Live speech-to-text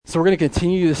So we're going to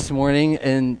continue this morning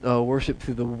in worship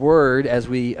through the Word as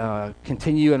we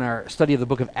continue in our study of the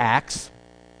book of Acts.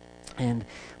 And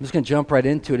I'm just going to jump right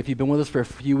into it. If you've been with us for a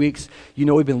few weeks, you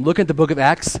know we've been looking at the book of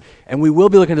Acts, and we will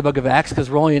be looking at the book of Acts because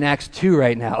we're only in Acts 2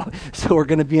 right now. So we're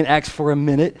going to be in Acts for a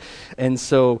minute, and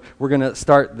so we're going to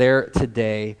start there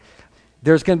today.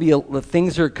 There's going to be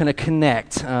things that are going to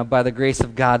connect by the grace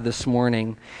of God this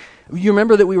morning. You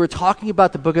remember that we were talking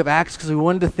about the book of Acts because we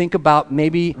wanted to think about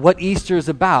maybe what Easter is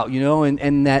about,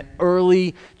 and that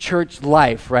early church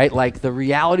life, right? Like the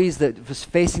realities that was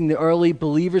facing the early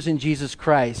believers in Jesus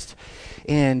Christ.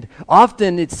 And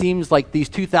often it seems like these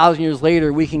 2,000 years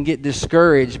later, we can get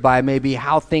discouraged by maybe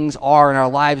how things are in our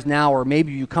lives now, or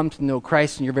maybe you come to know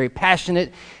Christ and you're very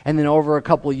passionate, and then over a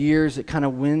couple of years, it kind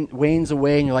of wanes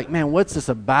away, and you're like, man, what's this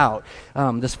about,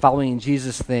 this following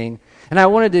Jesus thing? And I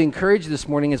wanted to encourage you this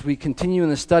morning as we continue in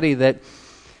the study that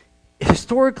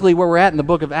historically where we're at in the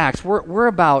book of Acts, we're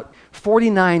about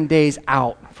 49 days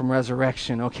out from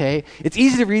resurrection, okay? It's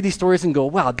easy to read these stories and go,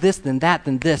 wow, this, then that,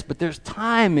 then this, but there's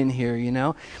time in here,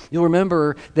 You'll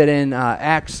remember that in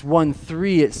Acts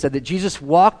 1:3 it said that Jesus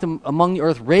walked among the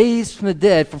earth, raised from the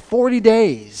dead for 40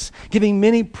 days, giving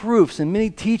many proofs and many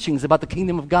teachings about the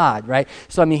kingdom of God, right?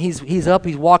 So, he's up,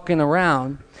 he's walking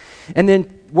around. And then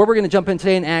where we're going to jump in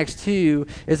today in Acts 2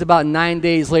 is about 9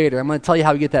 days later. I'm going to tell you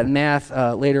how we get that math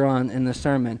later on in the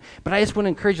sermon. But I just want to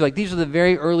encourage you, these are the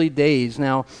very early days.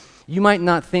 Now, you might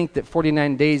not think that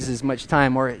 49 days is much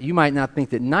time, or you might not think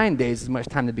that 9 days is much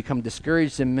time to become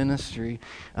discouraged in ministry.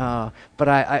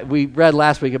 But we read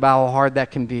last week about how hard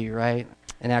that can be, right?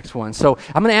 In Acts 1. So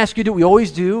I'm going to ask you to do what we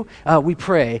always do. We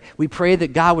pray. We pray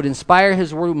that God would inspire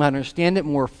His Word, we might understand it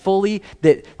more fully,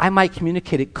 that I might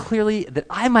communicate it clearly, that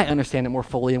I might understand it more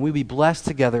fully, and we be blessed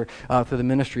together through the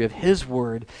ministry of His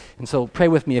Word. And so pray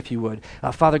with me if you would.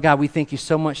 Father God, we thank you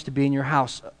so much to be in your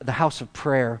house, the house of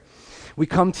prayer. We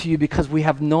come to you because we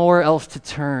have nowhere else to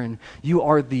turn. You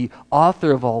are the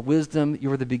author of all wisdom.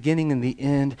 You are the beginning and the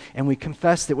end. And we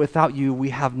confess that without you, we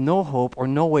have no hope or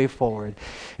no way forward.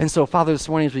 And so, Father, this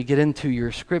morning as we get into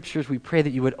your scriptures, we pray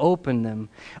that you would open them,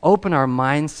 open our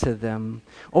minds to them,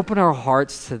 open our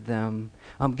hearts to them.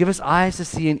 Give us eyes to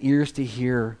see and ears to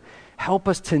hear. Help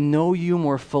us to know you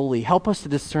more fully. Help us to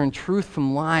discern truth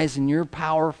from lies and your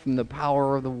power from the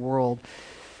power of the world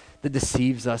that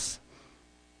deceives us.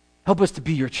 Help us to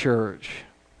be your church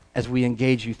as we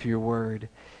engage you through your word.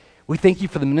 We thank you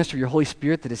for the ministry of your Holy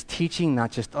Spirit that is teaching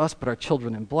not just us, but our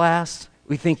children in Blast.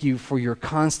 We thank you for your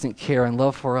constant care and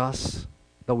love for us,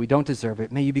 though we don't deserve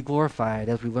it. May you be glorified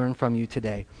as we learn from you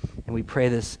today. And we pray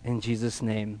this in Jesus'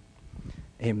 name.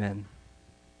 Amen.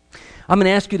 I'm going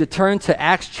to ask you to turn to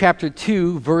Acts chapter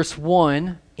 2, verse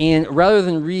 1. And rather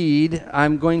than read,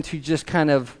 I'm going to just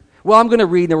I'm going to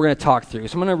read and then we're going to talk through.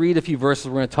 So I'm going to read a few verses.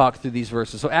 We're going to talk through these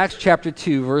verses. So Acts chapter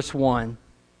 2, verse 1.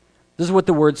 This is what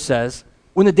the word says.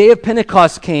 When the day of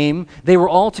Pentecost came, they were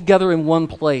all together in one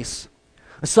place.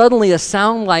 Suddenly a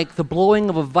sound like the blowing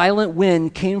of a violent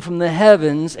wind came from the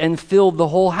heavens and filled the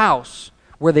whole house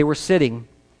where they were sitting.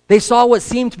 They saw what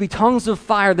seemed to be tongues of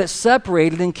fire that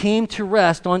separated and came to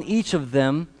rest on each of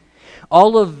them.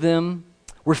 All of them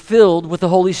were filled with the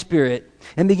Holy Spirit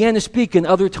and began to speak in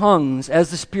other tongues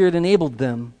as the Spirit enabled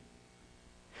them.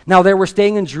 Now there were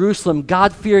staying in Jerusalem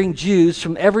God-fearing Jews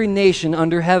from every nation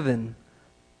under heaven.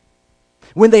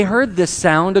 When they heard this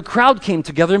sound, a crowd came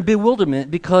together in bewilderment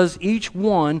because each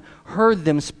one heard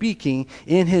them speaking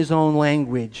in his own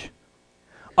language.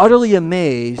 Utterly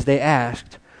amazed, they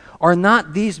asked, "Are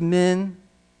not these men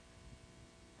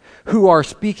who are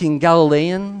speaking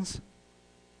Galileans?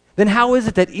 Then how is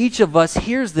it that each of us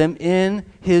hears them in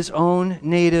his own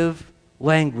native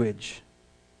language?"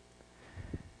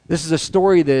 This is a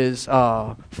story that is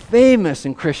famous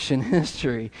in Christian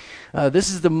history. This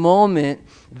is the moment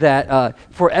that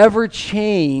forever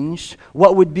changed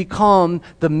what would become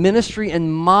the ministry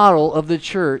and model of the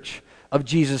church of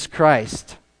Jesus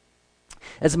Christ.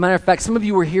 As a matter of fact, some of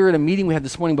you were here at a meeting we had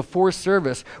this morning before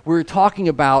service. We were talking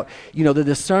about, the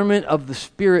discernment of the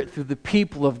Spirit through the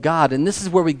people of God. And this is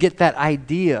where we get that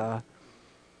idea.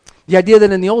 The idea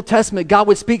that in the Old Testament, God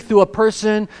would speak through a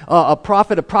person, a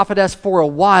prophet, a prophetess for a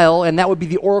while, and that would be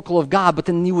the oracle of God. But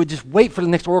then you would just wait for the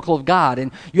next oracle of God.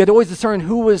 And you had to always discern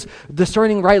who was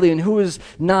discerning rightly and who was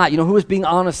not, who was being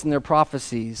honest in their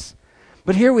prophecies.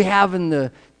 But here we have in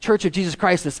the Church of Jesus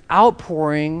Christ this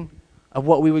outpouring of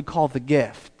what we would call the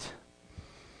gift.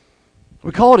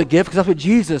 We call it a gift because that's what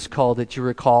Jesus called it, you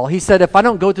recall. He said, if I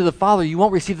don't go to the Father, you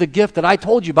won't receive the gift that I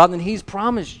told you about and that He's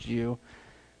promised you.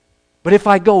 But if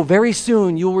I go very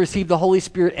soon, you'll receive the Holy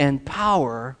Spirit and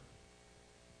power.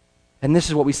 And this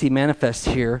is what we see manifest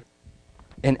here.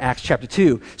 in Acts chapter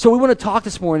 2. So we want to talk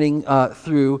this morning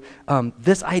through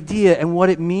this idea and what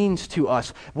it means to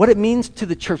us, what it means to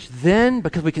the church then,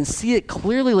 because we can see it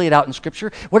clearly laid out in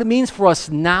Scripture, what it means for us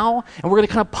now, and we're going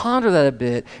to kind of ponder that a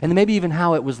bit, and then maybe even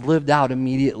how it was lived out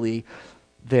immediately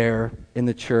there in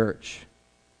the church.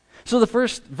 So the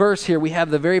first verse here, we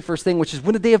have the very first thing, which is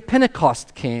when the day of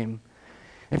Pentecost came.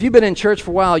 If you've been in church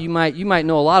for a while, you might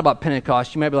know a lot about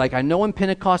Pentecost. You might be like, I know when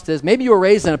Pentecost is. Maybe you were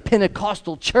raised in a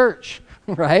Pentecostal church.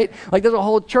 Right? Like there's a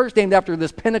whole church named after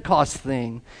this Pentecost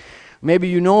thing. Maybe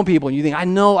you know people and you think, I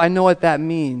know what that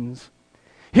means.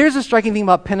 Here's the striking thing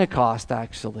about Pentecost,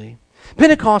 actually.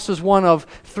 Pentecost was one of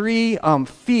three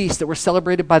feasts that were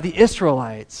celebrated by the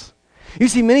Israelites. You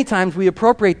see, many times we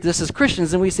appropriate this as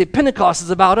Christians and we say Pentecost is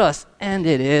about us. And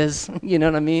it is. You know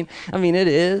what I mean? I mean, it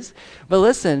is. But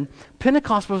listen,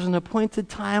 Pentecost was an appointed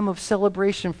time of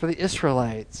celebration for the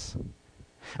Israelites.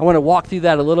 I want to walk through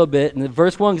that a little bit. In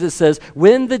verse 1, it says,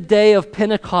 when the day of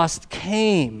Pentecost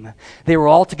came, they were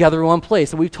all together in one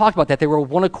place. And we've talked about that. They were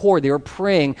one accord. They were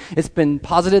praying. It's been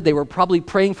posited. They were probably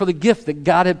praying for the gift that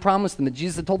God had promised them, that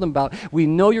Jesus had told them about. We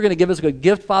know you're going to give us a good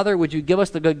gift, Father. Would you give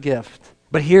us the good gift?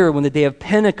 But here, when the day of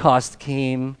Pentecost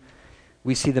came,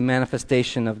 we see the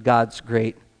manifestation of God's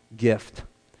great gift.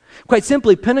 Quite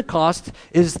simply, Pentecost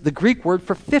is the Greek word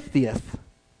for 50th.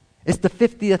 It's the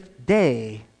 50th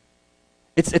day.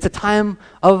 It's a time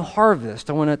of harvest.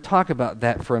 I want to talk about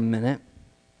that for a minute.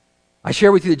 I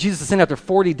share with you that Jesus ascended after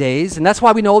 40 days, and that's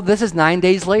why we know this is 9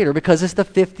 days later, because it's the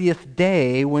 50th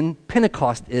day when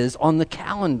Pentecost is on the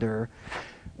calendar.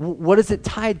 What is it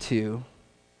tied to?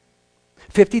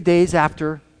 50 days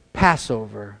after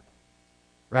Passover,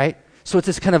 right? So it's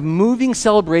this kind of moving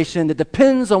celebration that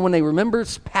depends on when they remember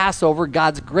Passover,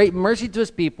 God's great mercy to his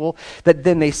people, that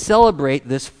then they celebrate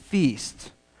this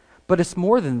feast. But it's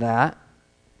more than that.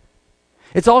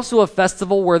 It's also a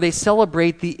festival where they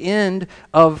celebrate the end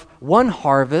of one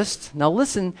harvest, now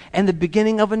listen, and the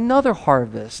beginning of another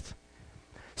harvest.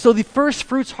 So the first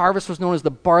fruits harvest was known as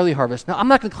the barley harvest. Now, I'm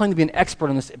not going to claim to be an expert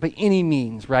on this by any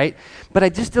means, right? But I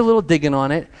just did a little digging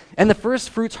on it. And the first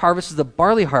fruits harvest is the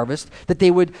barley harvest that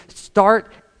they would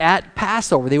start at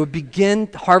Passover. They would begin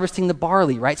harvesting the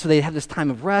barley, right? So they'd have this time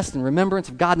of rest and remembrance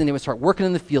of God, and then they would start working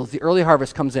in the fields. The early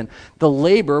harvest comes in. The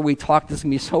labor, we talked, this is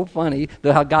going to be so funny,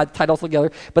 how God tied all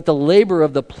together, but the labor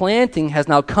of the planting has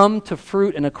now come to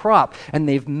fruit and a crop, and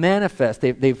they've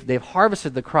they've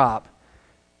harvested the crop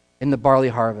in the barley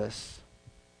harvest.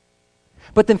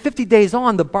 But then 50 days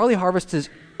on, the barley harvest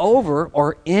is over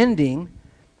or ending,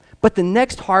 but the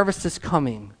next harvest is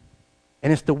coming,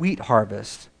 and it's the wheat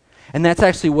harvest. And that's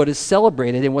actually what is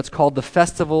celebrated in what's called the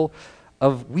Festival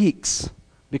of Weeks,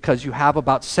 because you have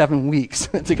about 7 weeks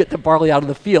to get the barley out of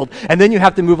the field, and then you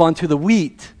have to move on to the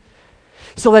wheat.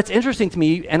 So that's interesting to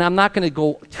me, and I'm not going to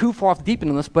go too far off deep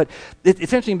into this, but it's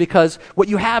interesting because what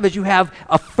you have is you have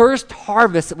a first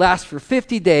harvest that lasts for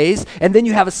 50 days, and then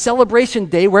you have a celebration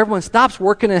day where everyone stops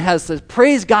working and says,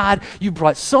 praise God, you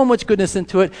brought so much goodness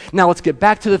into it. Now let's get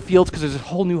back to the fields because there's a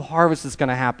whole new harvest that's going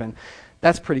to happen.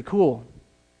 That's pretty cool.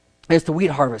 It's the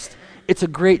wheat harvest. It's a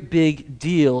great big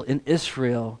deal in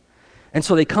Israel. And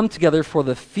so they come together for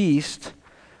the feast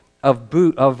of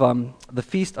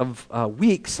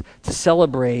weeks to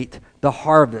celebrate the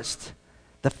harvest,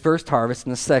 the first harvest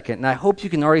and the second. And I hope you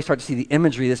can already start to see the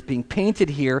imagery that's being painted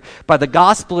here by the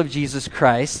gospel of Jesus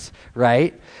Christ,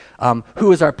 right?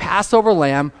 Who is our Passover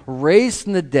lamb, raised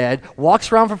from the dead,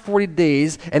 walks around for 40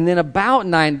 days, and then about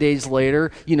 9 days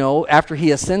later, after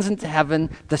he ascends into heaven,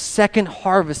 the second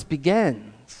harvest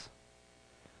begins.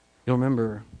 You'll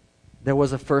remember, there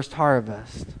was a first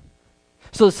harvest.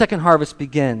 So the second harvest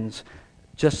begins,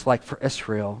 just like for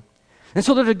Israel. And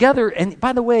so they're together, and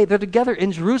by the way, they're together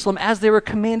in Jerusalem as they were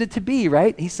commanded to be,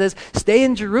 right? He says, stay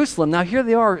in Jerusalem. Now here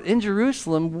they are in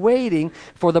Jerusalem waiting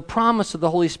for the promise of the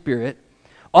Holy Spirit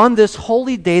on this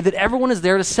holy day that everyone is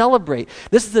there to celebrate.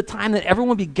 This is the time that everyone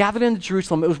would be gathered into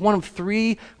Jerusalem. It was one of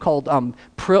 3 called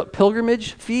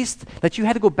pilgrimage feasts that you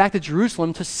had to go back to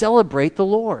Jerusalem to celebrate the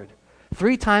Lord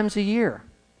 3 times a year.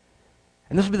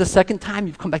 And this will be the second time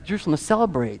you've come back to Jerusalem to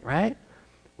celebrate, right?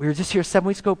 We were just here 7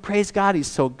 weeks ago. Praise God, he's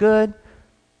so good.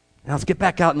 Now let's get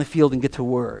back out in the field and get to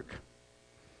work.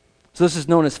 So this is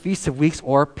known as Feast of Weeks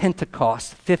or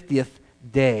Pentecost, 50th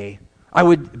day. I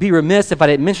would be remiss if I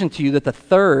didn't mention to you that the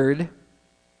third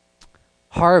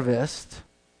harvest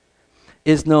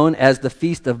is known as the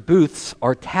Feast of Booths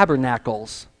or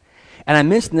Tabernacles. And I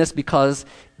mention this because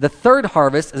the third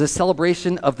harvest is a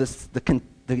celebration of the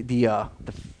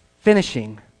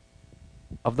finishing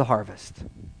of the harvest.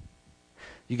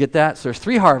 You get that? So there's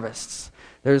 3 harvests.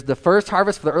 There's the first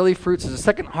harvest for the early fruits. There's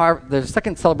a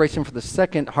second celebration for the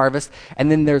second harvest. And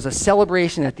then there's a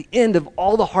celebration at the end of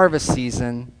all the harvest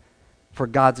season for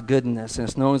God's goodness. And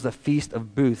it's known as the Feast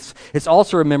of Booths. It's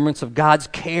also a remembrance of God's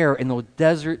care in those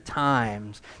desert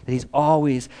times. That he's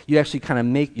always, you actually kind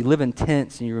of you live in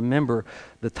tents and you remember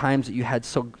the times that you had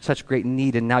such great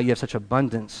need and now you have such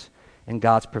abundance in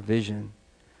God's provision.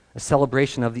 A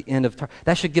celebration of the end of time.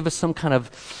 That should give us some kind of,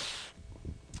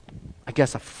 I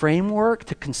guess, a framework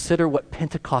to consider what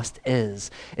Pentecost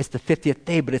is. It's the 50th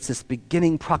day, but it's this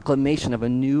beginning proclamation of a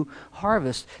new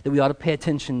harvest that we ought to pay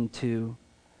attention to.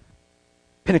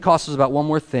 Pentecost is about one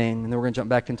more thing, and then we're going to jump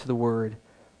back into the Word.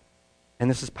 And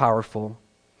this is powerful.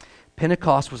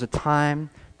 Pentecost was a time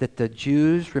that the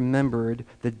Jews remembered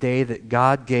the day that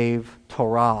God gave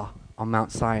Torah on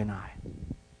Mount Sinai.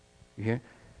 You hear?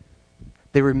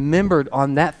 They remembered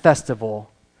on that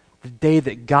festival the day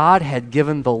that God had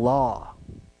given the law,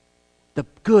 the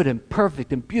good and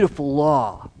perfect and beautiful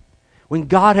law, when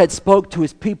God had spoke to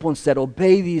his people and said,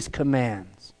 obey these commands.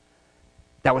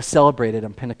 That was celebrated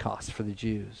on Pentecost for the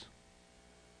Jews.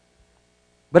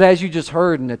 But as you just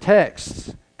heard in the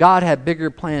text, God had bigger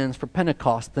plans for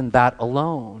Pentecost than that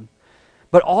alone.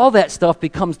 But all that stuff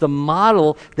becomes the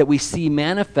model that we see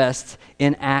manifest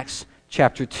in Acts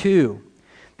chapter 2.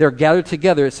 They're gathered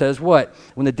together. It says what?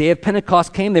 When the day of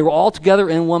Pentecost came, they were all together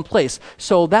in one place.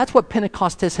 So that's what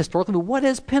Pentecost is historically. But what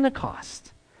is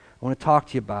Pentecost? I want to talk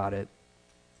to you about it.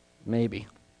 Maybe.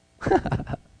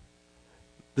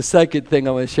 The second thing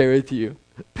I want to share with you.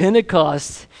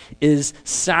 Pentecost is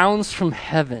sounds from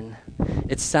heaven.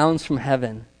 It sounds from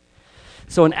heaven.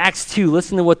 So in Acts 2,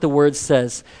 listen to what the word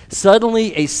says.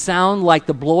 Suddenly a sound like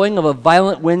the blowing of a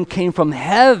violent wind came from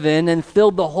heaven and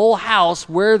filled the whole house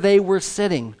where they were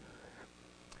sitting.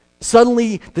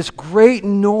 Suddenly this great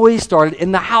noise started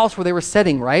in the house where they were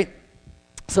sitting, right?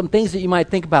 Some things that you might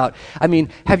think about. I mean,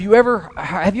 have you ever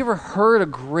heard a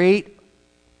great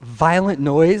violent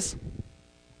noise?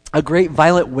 A great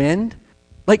violent wind?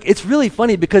 Like, it's really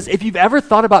funny because if you've ever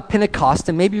thought about Pentecost,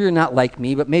 and maybe you're not like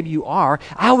me, but maybe you are,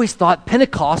 I always thought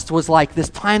Pentecost was like this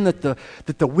time that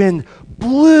the wind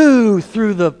blew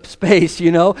through the space,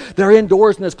 you know? They're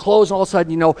indoors and it's closed, and all of a sudden,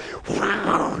 you know,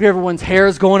 everyone's hair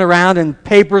is going around and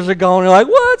papers are going, and like,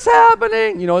 what's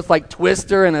happening? You know, it's like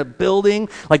Twister in a building.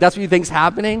 Like, that's what you think's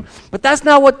happening. But that's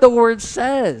not what the word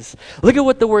says. Look at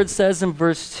what the word says in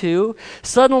verse 2.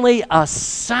 Suddenly a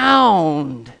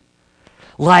sound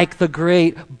like the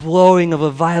great blowing of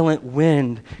a violent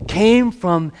wind, came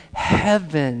from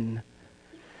heaven.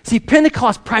 See,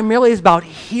 Pentecost primarily is about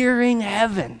hearing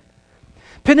heaven.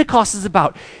 Pentecost is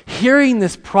about hearing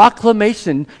this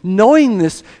proclamation, knowing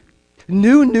this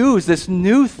new news, this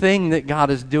new thing that God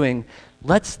is doing.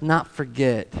 Let's not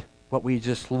forget what we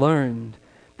just learned,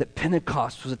 that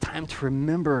Pentecost was a time to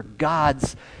remember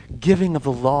God's giving of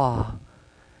the law.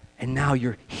 And now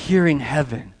you're hearing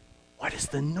heaven. What is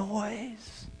the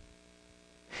noise?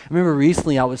 I remember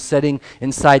recently I was sitting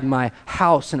inside my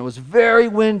house and it was very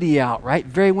windy out, right?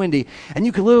 Very windy. And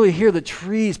you could literally hear the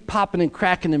trees popping and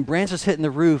cracking and branches hitting the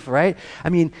roof, right? I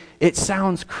mean, it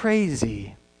sounds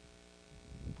crazy.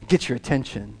 It gets your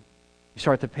attention. You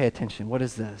start to pay attention. What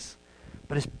is this?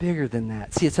 But it's bigger than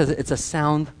that. See, it says it's a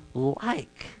sound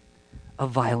like a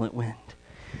violent wind.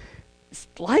 It's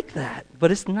like that,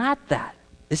 but it's not that.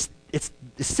 It's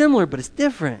similar, but it's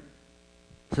different.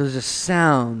 So there's a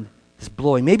sound that's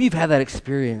blowing. Maybe you've had that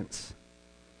experience.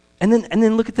 And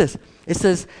then look at this. It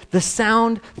says the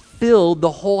sound filled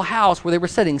the whole house where they were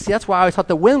sitting. See, that's why I always thought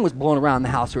the wind was blowing around the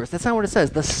house. That's not what it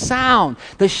says. The sound,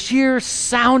 the sheer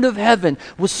sound of heaven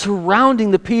was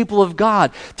surrounding the people of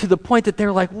God to the point that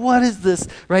they're like, what is this,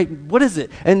 right? What is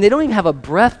it? And they don't even have a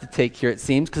breath to take here, it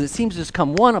seems, because it seems to just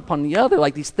come one upon the other.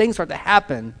 Like these things start to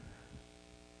happen.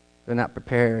 They're not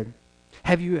prepared.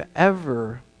 Have you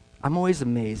ever, I'm always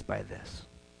amazed by this.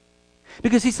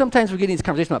 Because see, sometimes we're getting these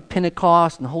conversations about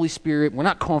Pentecost and the Holy Spirit. We're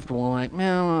not comfortable. We're like,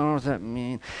 man, what does that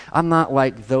mean? I'm not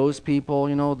like those people,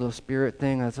 you know, the Spirit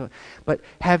thing. But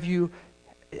have you,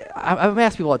 I've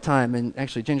asked people all the time, and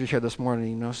actually Ginger shared this morning,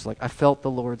 you know, she's like, I felt the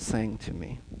Lord saying to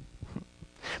me.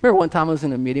 Remember one time I was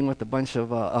in a meeting with a bunch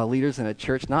of leaders in a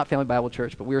church, not Family Bible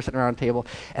Church, but we were sitting around a table,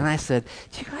 and I said,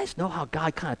 do you guys know how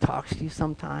God kind of talks to you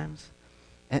sometimes?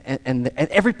 And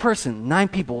every person, 9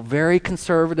 people, very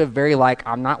conservative, very like,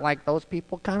 I'm not like those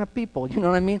people kind of people. You know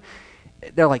what I mean?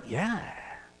 They're like, yeah.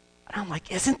 And I'm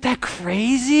like, isn't that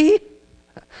crazy?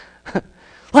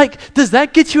 Like, does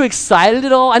that get you excited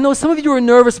at all? I know some of you are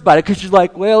nervous about it because you're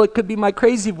like, well, it could be my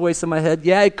crazy voice in my head.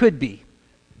 Yeah, it could be.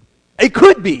 It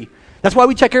could be. That's why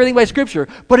we check everything by Scripture.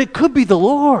 But it could be the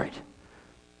Lord.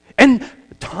 And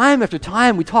time after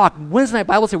time we talk. Wednesday night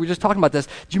Bible study, we were just talking about this.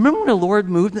 Do you remember when the Lord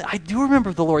moved? I do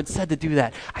remember the Lord said to do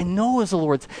that. I know it was the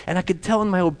Lord, and I could tell in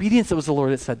my obedience it was the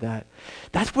Lord that said that.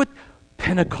 That's what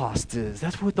Pentecost is.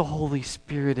 That's what the Holy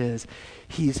Spirit is.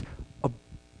 He's a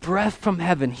breath from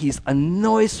heaven. He's a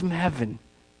noise from heaven,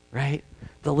 right?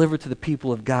 Delivered to the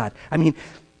people of God. I mean,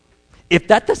 if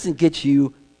that doesn't get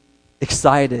you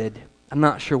excited, I'm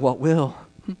not sure what will.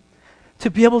 To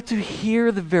be able to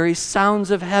hear the very sounds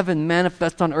of heaven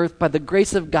manifest on earth by the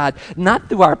grace of God, not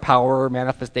through our power or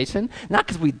manifestation, not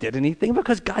because we did anything,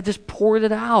 because God just poured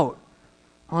it out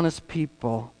on his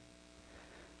people.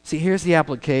 See, here's the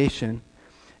application.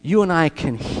 You and I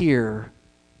can hear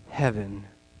heaven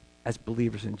as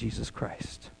believers in Jesus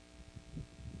Christ.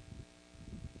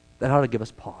 That ought to give us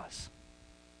pause.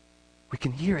 We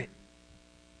can hear it.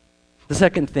 The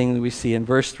second thing that we see in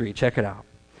verse 3, check it out.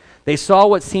 They saw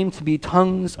what seemed to be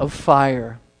tongues of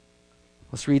fire.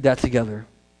 Let's read that together.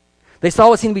 They saw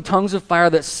what seemed to be tongues of fire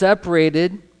that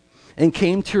separated and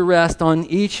came to rest on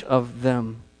each of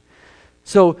them.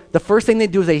 So the first thing they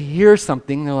do is they hear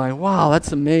something. They're like, wow,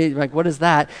 that's amazing. Like, what is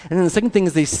that? And then the second thing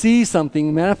is they see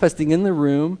something manifesting in the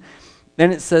room.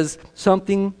 And it says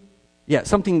something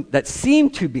that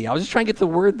seemed to be, I was just trying to get the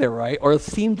word there right, or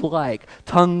seemed like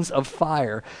tongues of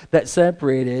fire that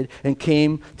separated and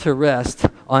came to rest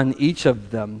on each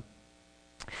of them.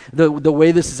 The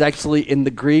way this is actually in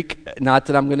the Greek, not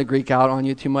that I'm going to Greek out on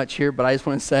you too much here, but I just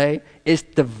want to say, it's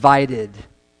divided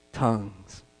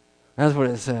tongues. That's what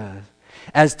it says.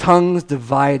 As tongues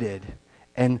divided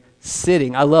and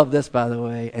sitting, I love this by the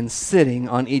way, and sitting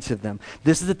on each of them.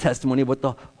 This is a testimony of what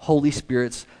the Holy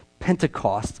Spirit's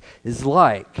Pentecost is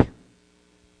like.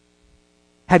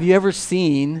 Have you ever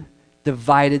seen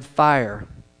divided fire?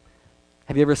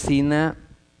 Have you ever seen that?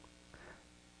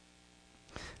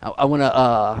 I want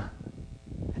to,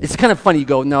 it's kind of funny, you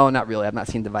go, no, not really, I've not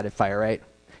seen divided fire, right?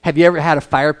 Have you ever had a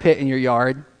fire pit in your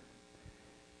yard?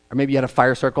 Or maybe you had a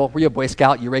fire circle? Were you a Boy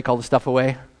Scout? You rake all the stuff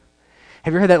away? Have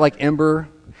you ever had that like ember?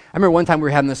 I remember one time we were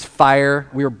having this fire,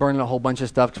 we were burning a whole bunch of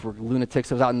stuff because we're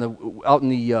lunatics. It was out in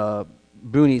the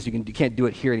boonies. You can't do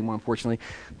it here anymore, unfortunately.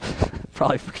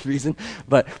 Probably for good reason.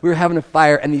 But we were having a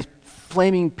fire, and these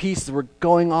flaming pieces were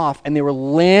going off, and they were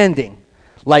landing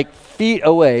like feet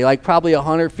away, like probably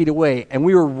 100 feet away. And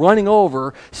we were running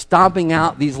over, stomping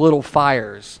out these little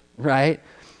fires, right?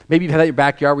 Maybe you've had that in your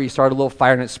backyard where you start a little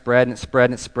fire, and it spread, and it spread,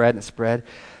 and it spread, and it spread.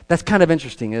 That's kind of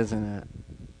interesting, isn't it?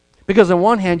 Because on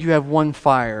one hand, you have one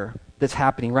fire that's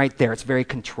happening right there. It's very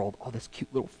controlled. Oh, this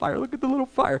cute little fire. Look at the little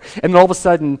fire. And then all of a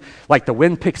sudden, like the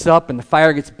wind picks up and the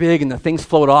fire gets big and the things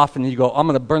float off and you go, I'm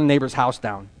going to burn the neighbor's house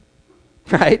down.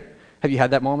 Right? Have you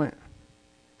had that moment?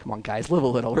 Come on, guys, live a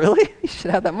little. Really? You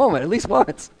should have that moment at least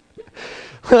once.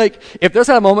 Like, if there's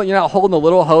not a moment you're not holding the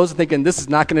little hose and thinking, this is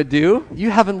not going to do,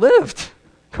 you haven't lived.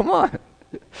 Come on.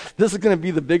 This is going to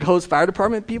be the big hose fire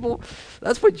department people?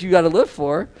 That's what you got to live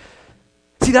for.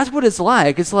 See, that's what it's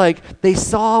like. It's like they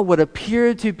saw what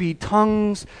appeared to be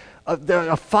tongues of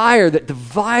a fire that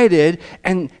divided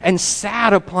and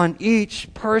sat upon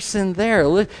each person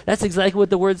there. That's exactly what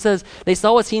the word says. They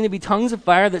saw what seemed to be tongues of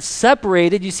fire that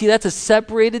separated. You see, that's a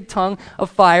separated tongue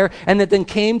of fire, and that then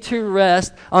came to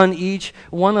rest on each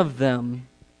one of them.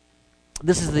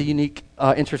 This is the unique,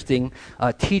 interesting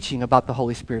teaching about the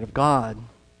Holy Spirit of God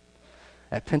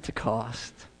at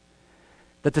Pentecost,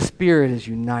 that the Spirit is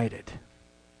united.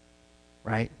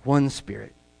 Right? One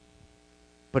Spirit.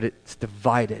 But it's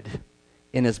divided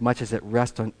in as much as it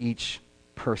rests on each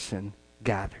person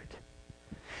gathered.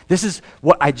 This is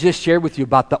what I just shared with you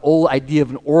about the old idea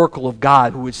of an oracle of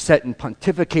God who would sit and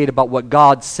pontificate about what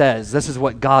God says. This is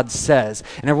what God says.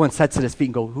 And everyone sits at his feet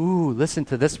and go, ooh, listen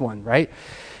to this one, right?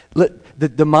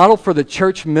 The model for the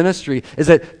church ministry is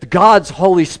that God's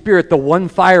Holy Spirit, the one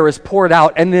fire, is poured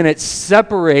out, and then it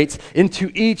separates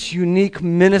into each unique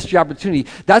ministry opportunity.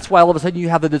 That's why all of a sudden you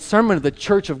have the discernment of the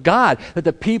church of God, that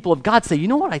the people of God say, you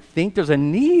know what, I think there's a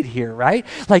need here, right?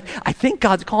 Like, I think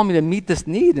God's calling me to meet this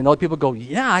need. And other people go,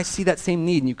 yeah, I see that same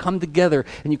need. And you come together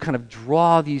and you kind of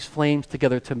draw these flames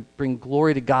together to bring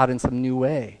glory to God in some new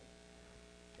way.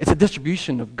 It's a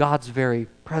distribution of God's very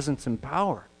presence and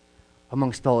power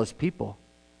amongst all his people.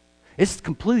 It's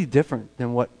completely different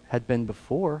than what had been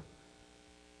before.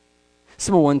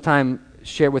 Someone one time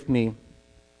shared with me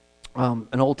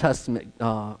an Old Testament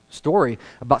story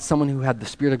about someone who had the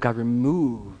Spirit of God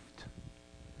removed.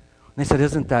 And they said,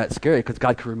 isn't that scary? Because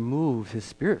God could remove his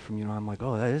Spirit from you. And I'm like,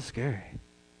 oh, that is scary.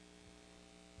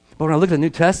 But when I look at the New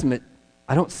Testament,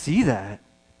 I don't see that.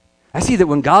 I see that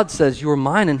when God says, you are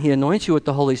mine, and he anoints you with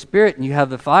the Holy Spirit, and you have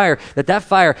the fire, that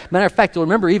fire, matter of fact, you'll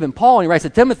remember even Paul, when he writes to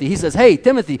Timothy, he says, hey,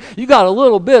 Timothy, you got a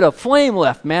little bit of flame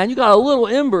left, man. You got a little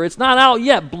ember. It's not out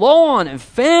yet. Blow on it and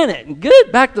fan it and get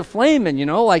it back to flaming,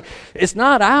 like it's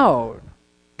not out.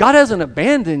 God hasn't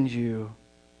abandoned you.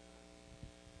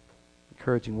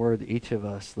 Encouraging word to each of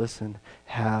us, listen,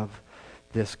 have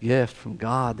this gift from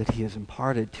God that he has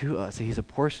imparted to us, that he's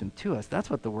apportioned to us. That's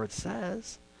what the word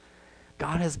says.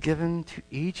 God has given to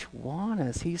each one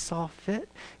as he saw fit.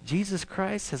 Jesus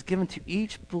Christ has given to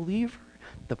each believer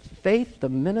the faith, the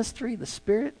ministry, the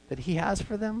spirit that he has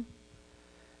for them.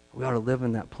 We ought to live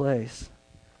in that place.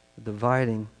 The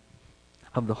dividing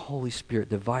of the Holy Spirit,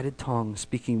 divided tongues,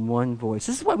 speaking one voice.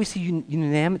 This is why we see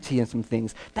unanimity in some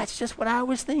things. That's just what I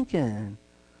was thinking.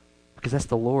 Because that's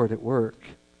the Lord at work.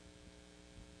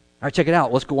 All right, check it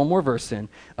out. Let's go one more verse in.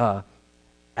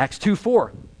 Acts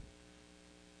 2:4.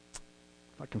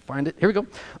 I can find it. Here we go.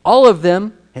 All of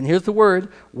them, and here's the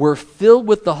word, were filled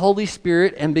with the Holy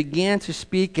Spirit and began to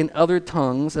speak in other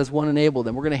tongues as one enabled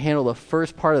them. We're going to handle the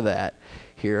first part of that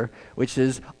here, which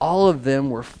is all of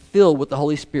them were filled with the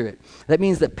Holy Spirit. That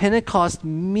means that Pentecost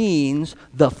means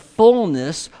the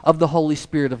fullness of the Holy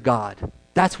Spirit of God.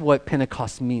 That's what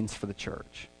Pentecost means for the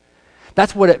church.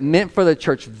 That's what it meant for the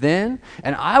church then,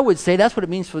 and I would say that's what it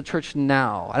means for the church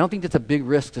now. I don't think that's a big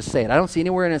risk to say it. I don't see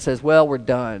anywhere in it says, well, we're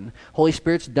done. Holy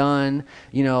Spirit's done.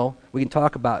 We can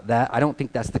talk about that. I don't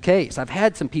think that's the case. I've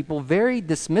had some people very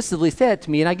dismissively say it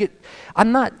to me,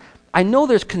 and I know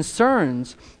there's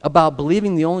concerns about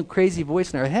believing the only crazy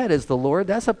voice in our head is the Lord.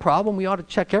 That's a problem. We ought to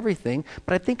check everything,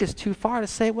 but I think it's too far to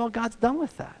say, well, God's done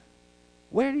with that.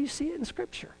 Where do you see it in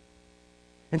Scripture?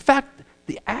 In fact,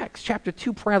 the Acts chapter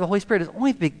 2 pouring out of the Holy Spirit is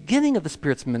only the beginning of the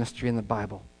Spirit's ministry in the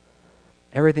Bible.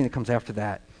 Everything that comes after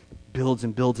that builds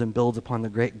and builds and builds upon the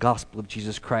great gospel of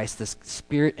Jesus Christ, this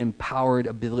Spirit-empowered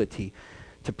ability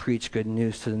to preach good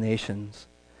news to the nations.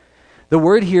 The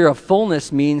word here of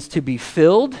fullness means to be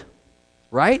filled,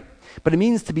 right? But it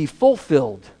means to be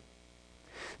fulfilled.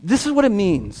 This is what it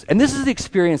means, and this is the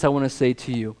experience I want to say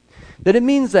to you, that it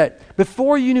means that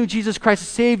before you knew Jesus Christ as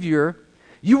Savior,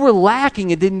 you were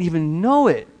lacking and didn't even know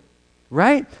it,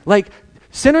 right? Like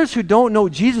sinners who don't know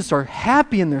Jesus are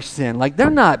happy in their sin. Like they're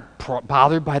not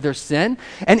bothered by their sin.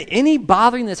 And any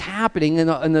bothering that's happening in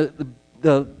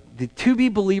the to-be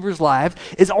believers' lives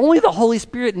is only the Holy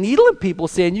Spirit needling people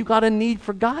saying, you got a need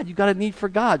for God. You got a need for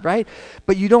God, right?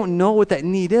 But you don't know what that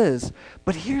need is.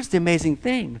 But here's the amazing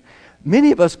thing.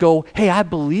 Many of us go, hey, I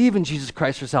believe in Jesus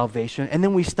Christ for salvation, and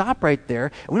then we stop right there,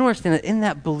 and we don't understand that in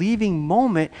that believing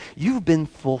moment, you've been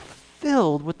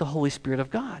fulfilled with the Holy Spirit of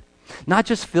God. Not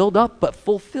just filled up, but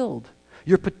fulfilled.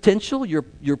 Your potential, your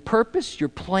purpose, your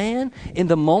plan in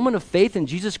the moment of faith in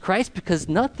Jesus Christ, because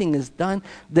nothing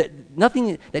that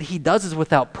he does is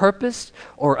without purpose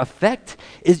or effect,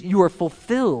 is you are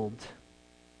fulfilled.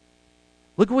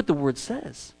 Look at what the word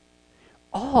says.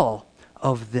 All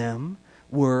of them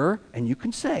were, and you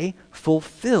can say,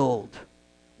 fulfilled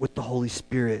with the Holy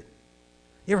Spirit.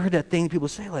 You ever heard that thing people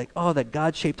say, like, oh, that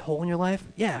God-shaped hole in your life?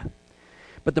 Yeah.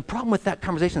 But the problem with that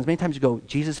conversation is many times you go,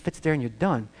 Jesus fits there and you're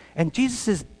done. And Jesus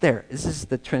is there. This is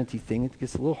the Trinity thing. It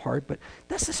gets a little hard, but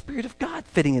that's the Spirit of God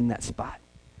fitting in that spot.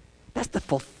 That's the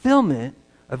fulfillment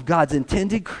of God's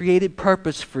intended, created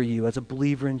purpose for you as a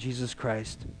believer in Jesus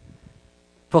Christ.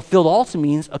 Fulfilled also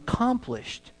means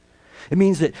accomplished. It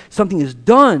means that something is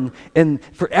done, and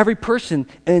for every person,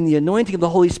 and the anointing of the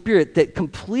Holy Spirit that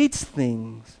completes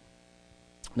things.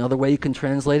 Another way you can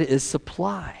translate it is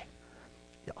supply.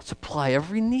 Supply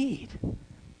every need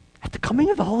at the coming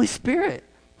of the Holy Spirit.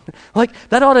 Like,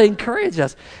 that ought to encourage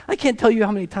us. I can't tell you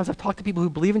how many times I've talked to people who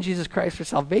believe in Jesus Christ for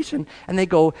salvation, and they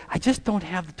go, I just don't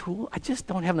have the tool. I just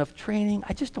don't have enough training.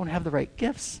 I just don't have the right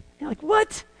gifts. And you're like,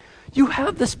 what? You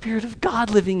have the Spirit of God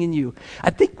living in you.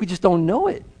 I think we just don't know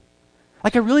it.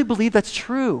 Like, I really believe that's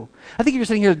true. I think if you're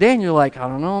sitting here today and you're like, I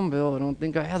don't know, Bill, I don't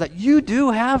think I have that. You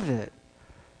do have it.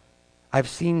 I've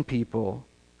seen people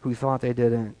who thought they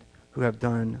didn't, who have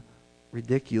done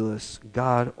ridiculous,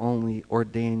 God-only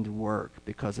ordained work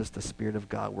because it's the Spirit of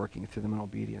God working through them in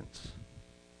obedience.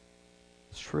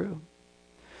 It's true.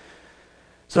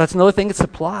 So that's another thing, it's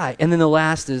supply. And then the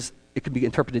last is, it could be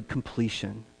interpreted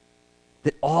completion.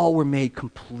 That all were made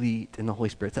complete in the Holy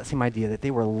Spirit. It's that same idea that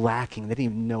they were lacking. They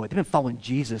didn't even know it. They've been following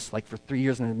Jesus like for 3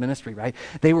 years in the ministry, right?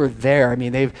 They were there. I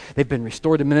mean, they've been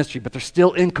restored to ministry, but they're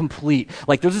still incomplete.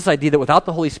 Like, there's this idea that without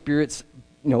the Holy Spirit's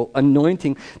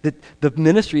anointing, that the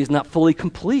ministry is not fully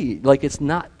complete. Like, it's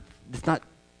not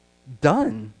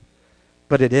done,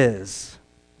 but it is.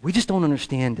 We just don't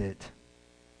understand it.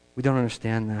 We don't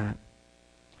understand that.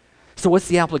 So what's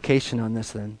the application on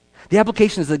this then? The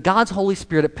application is that God's Holy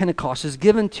Spirit at Pentecost is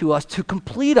given to us to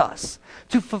complete us,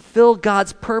 to fulfill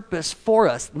God's purpose for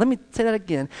us. Let me say that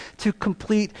again, to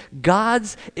complete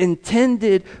God's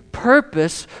intended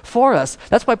purpose for us.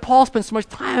 That's why Paul spends so much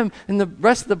time in the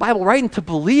rest of the Bible writing to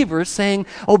believers saying,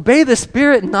 obey the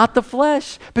Spirit, not the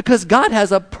flesh, because God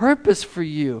has a purpose for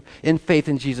you in faith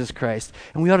in Jesus Christ.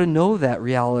 And we ought to know that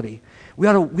reality. We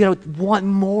ought to want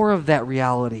more of that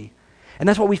reality. And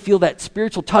that's why we feel that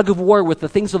spiritual tug of war with the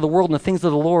things of the world and the things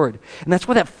of the Lord. And that's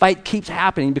why that fight keeps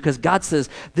happening, because God says,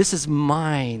 this is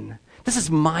mine. This is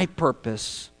my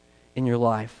purpose in your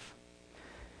life.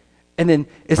 And then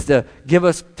it's to give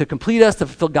us, to complete us, to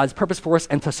fulfill God's purpose for us,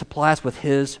 and to supply us with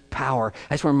His power.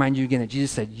 I just want to remind you again that Jesus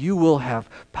said, you will have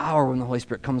power when the Holy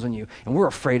Spirit comes on you. And we're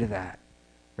afraid of that.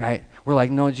 Right? We're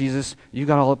like, no, Jesus, you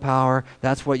got all the power.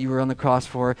 That's what you were on the cross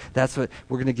for. That's what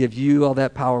we're going to give you, all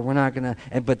that power. We're not going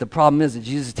to. But the problem is that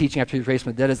Jesus' teaching after He was raised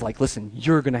from the dead is like, listen,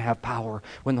 you're going to have power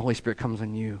when the Holy Spirit comes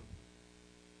on you.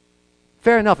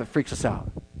 Fair enough, it freaks us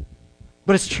out.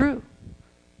 But it's true.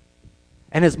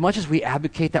 And as much as we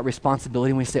advocate that responsibility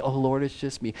and we say, oh, Lord, it's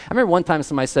just me. I remember one time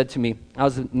somebody said to me, I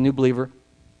was a new believer,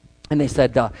 and they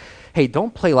said, hey,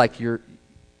 don't play like you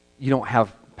don't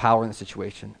have power in the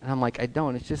situation. And I'm like, I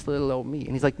don't. It's just little old me.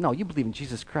 And he's like, no, you believe in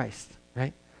Jesus Christ,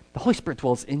 right? The Holy Spirit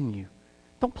dwells in you.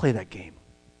 Don't play that game.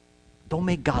 Don't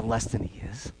make God less than He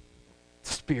is.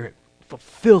 Spirit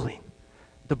fulfilling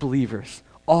the believers.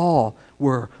 All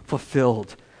were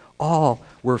fulfilled. All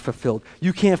were fulfilled.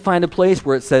 You can't find a place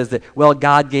where it says that, well,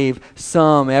 God gave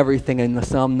some everything and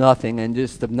some nothing, and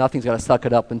just the nothing's got to suck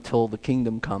it up until the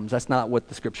kingdom comes. That's not what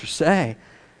the scriptures say.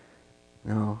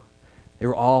 No. They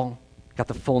were all got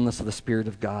the fullness of the Spirit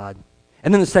of God.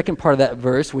 And then the second part of that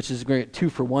verse, which is great, 2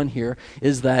 for 1 here,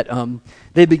 is that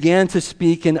they began to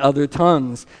speak in other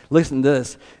tongues. Listen to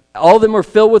this. All of them were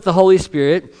filled with the Holy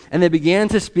Spirit, and they began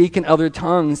to speak in other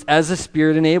tongues as the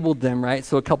Spirit enabled them, right?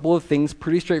 So a couple of things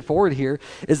pretty straightforward here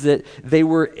is that they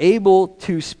were able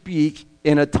to speak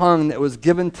in a tongue that was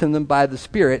given to them by the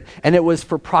Spirit, and it was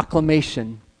for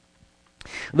proclamation.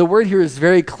 The word here is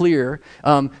very clear.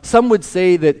 Some would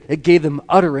say that it gave them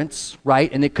utterance,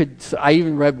 right? And it could, I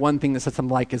even read one thing that said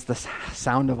something like, is the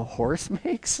sound of a horse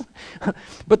makes?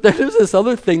 But there's this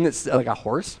other thing that's like a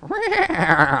horse.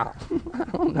 I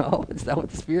don't know. Is that what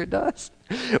the Spirit does?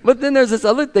 But then there's this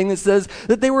other thing that says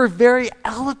that they were very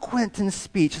eloquent in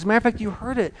speech. As a matter of fact, you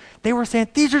heard it. They were saying,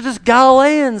 these are just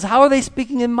Galileans. How are they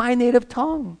speaking in my native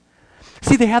tongue?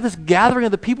 See, they have this gathering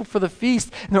of the people for the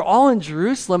feast, and they're all in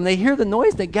Jerusalem. They hear the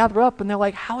noise, they gather up, and they're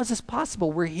like, how is this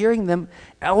possible? We're hearing them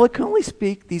eloquently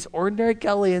speak, these ordinary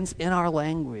Galileans, in our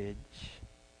language.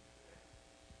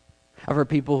 I've heard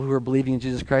people who are believing in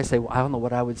Jesus Christ say, well, I don't know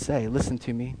what I would say. Listen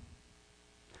to me.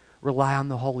 Rely on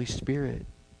the Holy Spirit.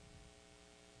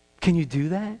 Can you do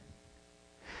that?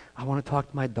 I want to talk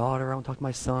to my daughter. I want to talk to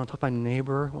my son. I want to talk to my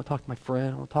neighbor. I want to talk to my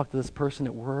friend. I want to talk to this person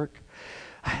at work.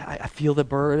 I feel the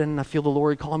burden. I feel the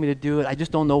Lord calling me to do it. I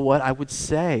just don't know what I would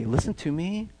say. Listen to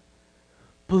me.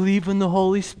 Believe in the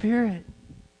Holy Spirit.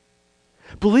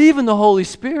 Believe in the Holy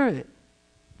Spirit.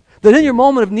 That in your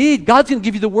moment of need, God's going to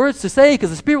give you the words to say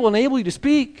because the Spirit will enable you to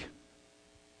speak.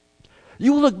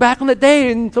 You will look back on that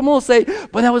day and someone will say,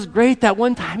 but that was great. That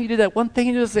one time you did that one thing.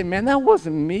 And you'll say, man, that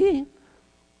wasn't me.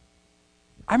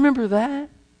 I remember that.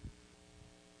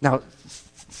 Now,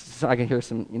 so I can hear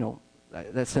some,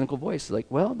 that cynical voice, like,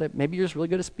 well, maybe you're just really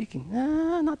good at speaking.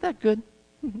 Nah, not that good.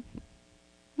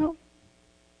 No.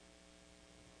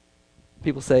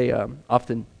 People say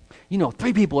often,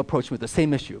 3 people approach me with the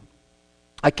same issue.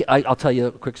 I'll tell you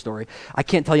a quick story. I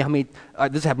can't tell you how many,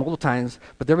 this has happened multiple times,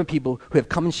 but there have been people who have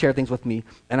come and shared things with me,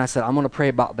 and I said, I'm going to pray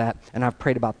about that, and I've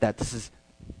prayed about that. This is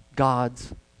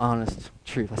God's honest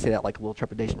truth. I say that like a little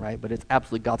trepidation, right? But it's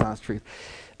absolutely God's honest truth.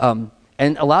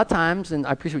 And a lot of times, and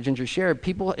I appreciate what Ginger shared,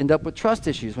 people end up with trust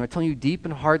issues. When I'm telling you deep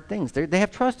and hard things, they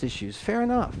have trust issues. Fair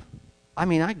enough. I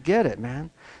mean, I get it, man.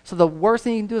 So the worst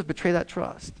thing you can do is betray that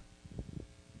trust.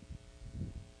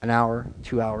 An hour,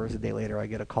 2 hours, a day later, I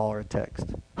get a call or a text.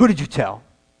 Who did you tell?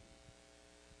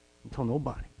 I told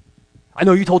nobody. I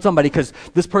know you told somebody because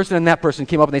this person and that person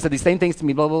came up and they said these same things to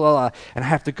me, blah, blah, blah, blah, and I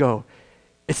have to go.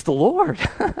 It's the Lord.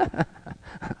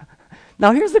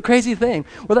 Now, here's the crazy thing.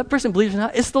 Whether that person believes or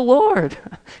not, it's the Lord.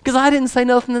 Because I didn't say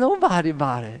nothing to nobody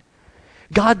about it.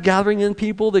 God gathering in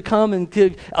people to come and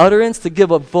give utterance, to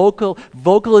give a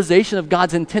vocalization of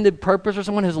God's intended purpose for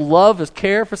someone, His love, His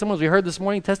care for someone, as we heard this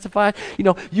morning testify.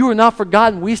 You are not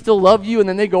forgotten. We still love you. And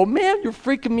then they go, man, you're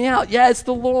freaking me out. Yeah, it's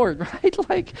the Lord, right?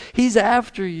 Like, He's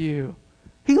after you.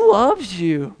 He loves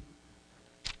you.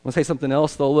 I'll say something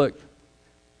else, though. Look,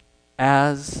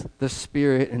 as the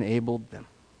Spirit enabled them.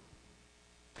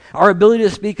 Our ability to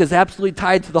speak is absolutely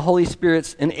tied to the Holy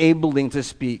Spirit's enabling to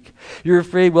speak. You're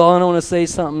afraid, well, I don't want to say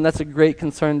something. That's a great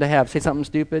concern to have. Say something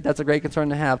stupid. That's a great concern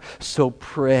to have. So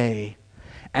pray.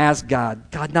 Ask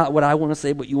God, not what I want to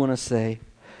say, but what you want to say.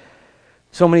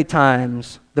 So many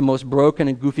times, the most broken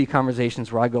and goofy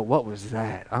conversations where I go, what was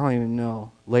that? I don't even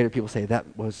know. Later people say, that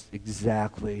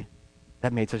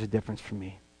made such a difference for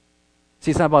me.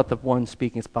 See, it's not about the one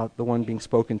speaking, it's about the one being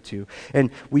spoken to.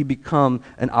 And we become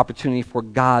an opportunity for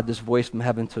God, this voice from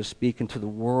heaven, to speak into the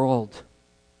world.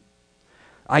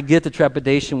 I get the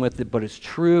trepidation with it, but it's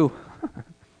true.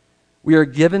 We are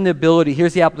given the ability,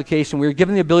 here's the application, we are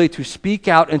given the ability to speak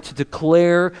out and to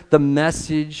declare the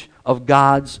message of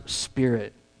God's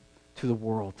Spirit to the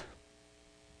world.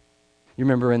 You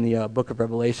remember in the book of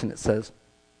Revelation it says,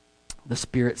 the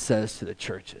Spirit says to the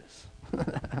churches.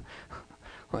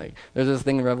 Like, there's this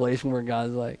thing in Revelation where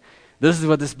God's like, this is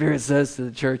what the Spirit says to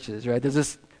the churches, right? There's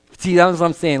this, see, that's what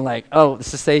I'm saying, like, oh, the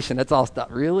cessation, that's all stuff.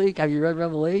 Really? Have you read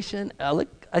Revelation?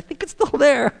 I think it's still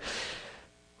there.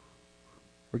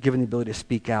 We're given the ability to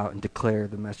speak out and declare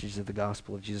the message of the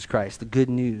gospel of Jesus Christ, the good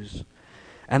news.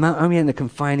 And I mean in a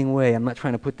confining way. I'm not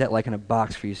trying to put that like in a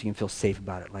box for you so you can feel safe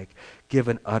about it. Like, give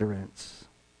an utterance.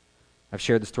 I've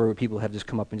shared the story where people have just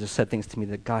come up and just said things to me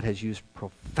that God has used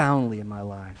profoundly in my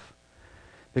life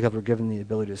because we're given the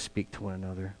ability to speak to one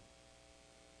another.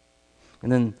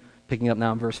 And then picking up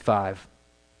now in verse 5.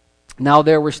 Now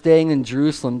there were staying in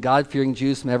Jerusalem, God-fearing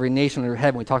Jews from every nation under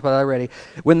heaven. We talked about that already.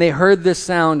 When they heard this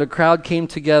sound, a crowd came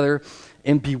together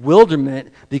in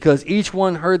bewilderment because each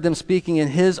one heard them speaking in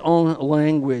his own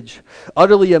language.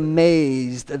 Utterly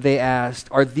amazed, they asked,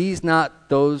 are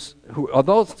those who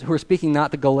are speaking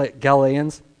not the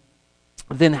Galileans?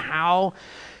 Then how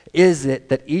is it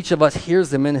that each of us hears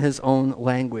them in his own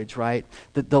language, right?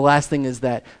 The last thing is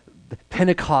that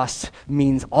Pentecost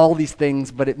means all these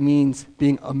things, but it means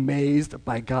being amazed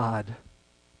by God.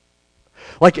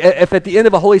 Like if at the end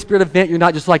of a Holy Spirit event, you're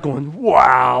not just like going,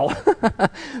 wow,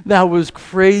 that was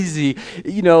crazy.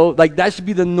 You know, like that should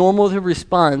be the normative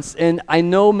response. And I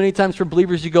know many times for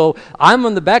believers, you go, I'm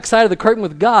on the backside of the curtain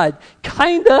with God.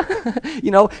 Kinda. You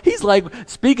know, he's like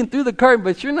speaking through the curtain,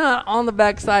 but you're not on the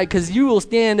backside because you will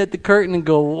stand at the curtain and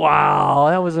go, wow,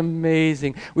 that was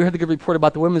amazing. We heard the good report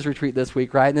about the women's retreat this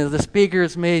week, right? And the speaker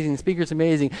is amazing. The speaker's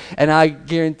amazing. And I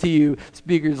guarantee you,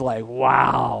 speaker's like,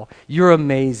 wow, you're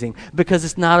amazing. Because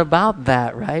it's not about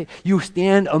that, right? You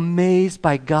stand amazed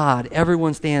by God.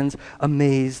 Everyone stands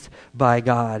amazed by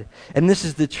God. And this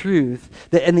is the truth,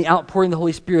 that in the outpouring of the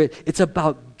Holy Spirit, it's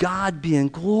about God being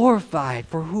glorified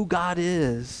for who God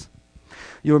is.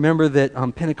 You'll remember that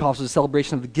Pentecost was a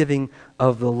celebration of the giving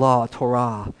of the law,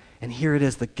 Torah. And here it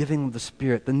is, the giving of the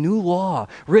Spirit, the new law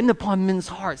written upon men's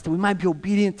hearts, that we might be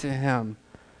obedient to Him,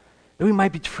 that we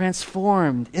might be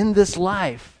transformed in this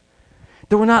life.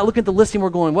 That we're not looking at the listing, we're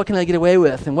going, what can I get away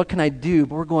with and what can I do?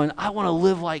 But we're going, I want to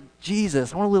live like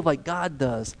Jesus. I want to live like God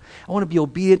does. I want to be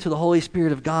obedient to the Holy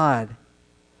Spirit of God.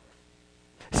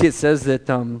 See, it says that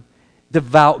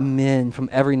devout men from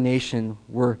every nation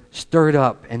were stirred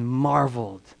up and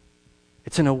marveled.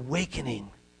 It's an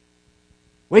awakening.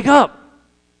 Wake up!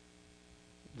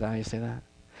 Is that how you say that?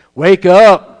 Wake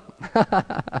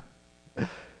up!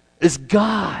 It's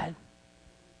God.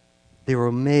 They were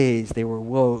amazed. They were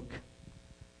woke.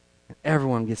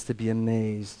 Everyone gets to be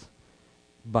amazed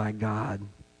by God.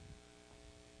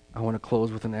 I want to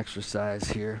close with an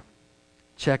exercise here.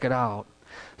 Check it out.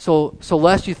 So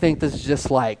lest you think this is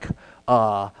just like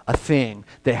a thing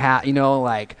that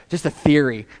like just a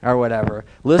theory or whatever.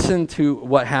 Listen to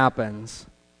what happens.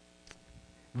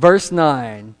 Verse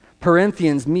 9.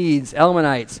 Parthians, Medes,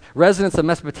 Elamites, residents of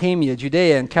Mesopotamia,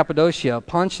 Judea and Cappadocia,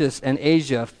 Pontus and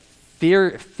Asia,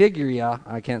 Phrygia,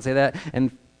 I can't say that,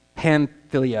 and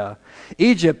Pamphylia,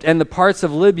 Egypt and the parts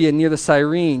of Libya near the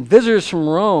Cyrene, visitors from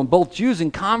Rome, both Jews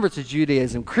and converts to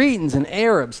Judaism, Cretans and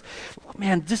Arabs.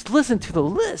 Man, just listen to the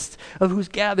list of who's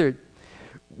gathered.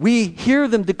 We hear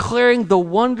them declaring the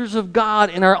wonders of God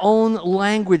in our own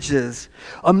languages.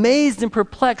 Amazed and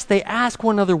perplexed, they ask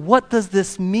one another, what does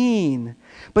this mean?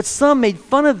 But some made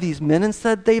fun of these men and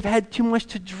said they've had too much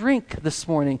to drink this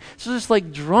morning. So there's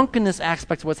like drunkenness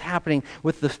aspects of what's happening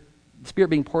with the Spirit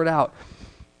being poured out.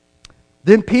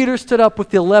 Then Peter stood up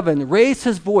with the 11, raised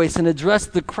his voice, and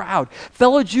addressed the crowd.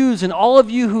 Fellow Jews and all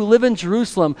of you who live in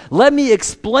Jerusalem, let me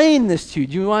explain this to you.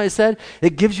 Do you know what I said?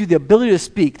 It gives you the ability to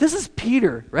speak. This is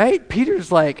Peter, right?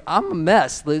 Peter's like, I'm a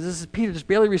mess. This is Peter, just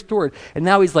barely restored. And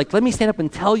now he's like, let me stand up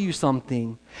and tell you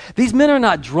something. These men are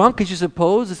not drunk, as you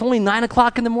suppose. It's only 9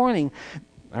 o'clock in the morning.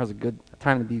 That was a good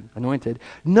time to be anointed.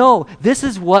 No, this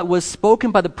is what was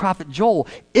spoken by the prophet Joel.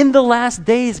 In the last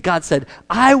days, God said,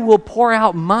 I will pour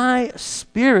out my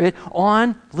Spirit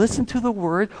on, listen to the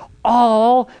word,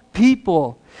 all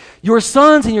people. Your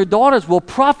sons and your daughters will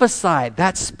prophesy.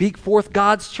 That speak forth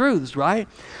God's truths, right?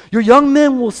 Your young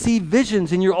men will see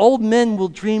visions, and your old men will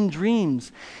dream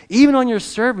dreams. Even on your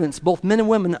servants, both men and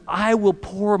women, I will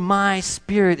pour my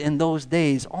Spirit in those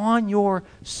days on your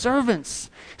servants.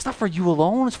 It's not for you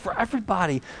alone, it's for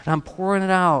everybody. And I'm pouring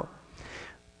it out.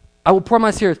 I will pour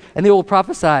my Spirit, and they will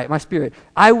prophesy, my Spirit.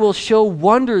 I will show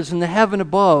wonders in the heaven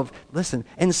above, listen,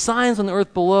 and signs on the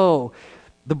earth below.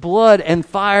 The blood and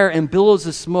fire and billows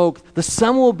of smoke. The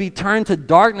sun will be turned to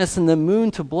darkness and the moon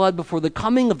to blood before the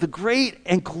coming of the great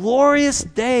and glorious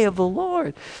day of the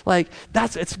Lord.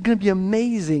 It's going to be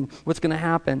amazing what's going to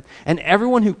happen. And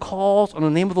everyone who calls on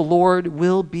the name of the Lord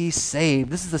will be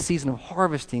saved. This is the season of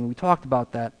harvesting. We talked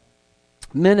about that.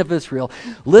 Men of Israel,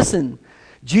 listen.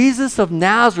 Jesus of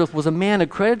Nazareth was a man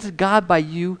accredited to God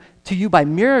to you by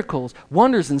miracles,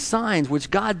 wonders, and signs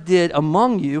which God did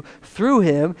among you through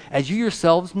him, as you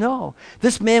yourselves know.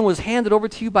 This man was handed over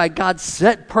to you by God's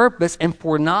set purpose and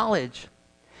foreknowledge.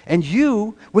 And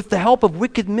you, with the help of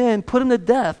wicked men, put him to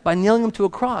death by nailing him to a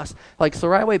cross. So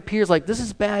right away, Peter's like, this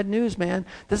is bad news, man.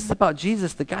 This is about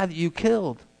Jesus, the guy that you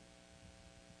killed.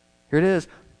 Here it is.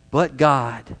 But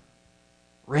God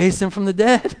raised him from the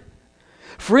dead,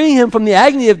 freeing him from the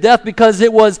agony of death, because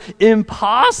it was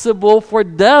impossible for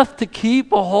death to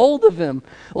keep a hold of him.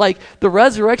 The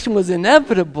resurrection was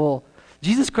inevitable.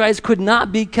 Jesus Christ could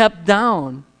not be kept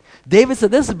down. David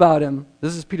said this about him.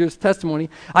 This is Peter's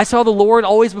testimony. I saw the Lord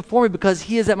always before me, because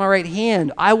he is at my right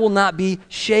hand. I will not be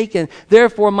shaken.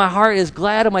 Therefore my heart is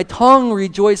glad and my tongue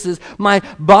rejoices. My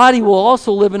body will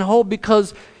also live in hope,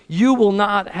 because you will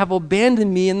not have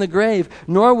abandoned me in the grave,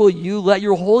 nor will you let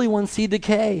your Holy One see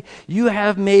decay. You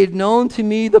have made known to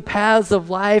me the paths of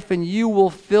life, and you will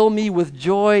fill me with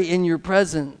joy in your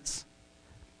presence.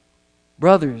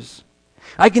 Brothers,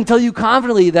 I can tell you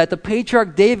confidently that the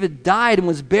patriarch David died and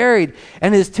was buried,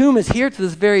 and his tomb is here to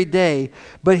this very day.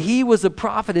 But he was a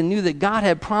prophet and knew that God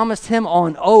had promised him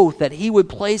on oath that he would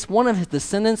place one of his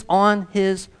descendants on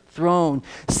his throne.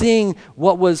 Seeing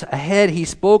what was ahead, he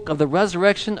spoke of the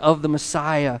resurrection of the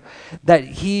Messiah, that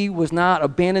he was not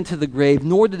abandoned to the grave,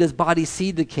 nor did his body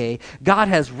see decay. God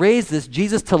has raised this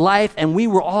Jesus to life, and we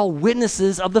were all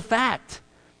witnesses of the fact.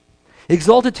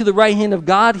 Exalted to the right hand of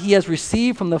God, he has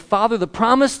received from the Father the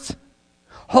promised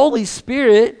Holy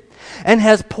Spirit, and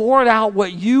has poured out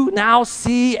what you now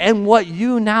see and what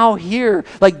you now hear.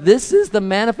 This is the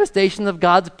manifestation of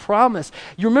God's promise.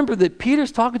 You remember that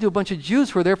Peter's talking to a bunch of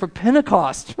Jews who are there for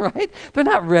Pentecost, right? They're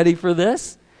not ready for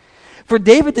this. For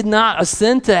David did not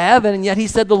ascend to heaven, and yet he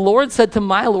said, the Lord said to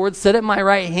my Lord, sit at my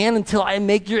right hand until I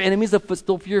make your enemies a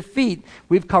footstool for your feet.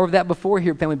 We've covered that before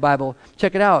here, Family Bible.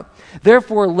 Check it out.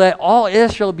 Therefore, let all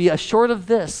Israel be assured of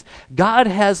this. God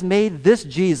has made this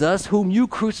Jesus, whom you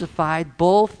crucified,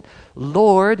 both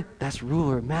Lord, that's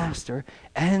ruler, master,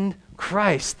 and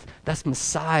Christ, that's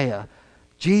Messiah.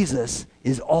 Jesus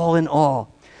is all in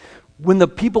all. When the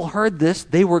people heard this,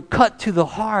 they were cut to the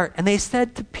heart, and they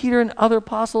said to Peter and other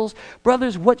apostles,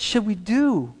 brothers, what should we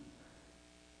do?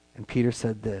 And Peter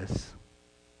said this,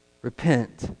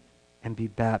 repent and be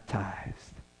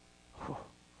baptized,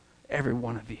 every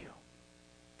one of you,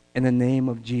 in the name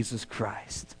of Jesus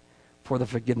Christ, for the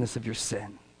forgiveness of your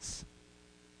sins.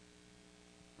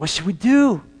 What should we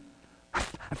do?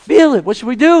 I feel it. What should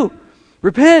we do?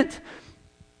 Repent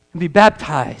and be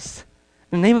baptized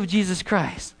in the name of Jesus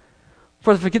Christ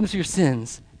for the forgiveness of your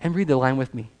sins. And read the line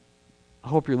with me. I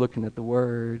hope you're looking at the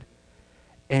word.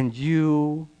 And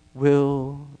you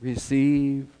will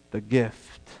receive the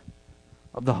gift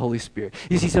of the Holy Spirit.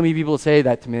 You see some of you people say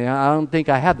that to me. I don't think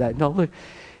I have that. No, look.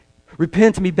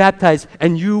 Repent and be baptized,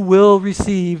 and you will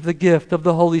receive the gift of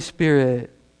the Holy Spirit.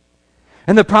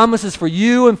 And the promise is for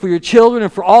you and for your children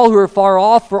and for all who are far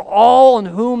off, for all on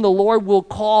whom the Lord will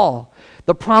call.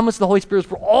 The promise of the Holy Spirit is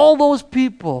for all those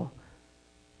people.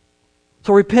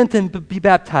 So repent and be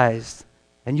baptized,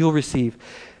 and you'll receive.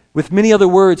 With many other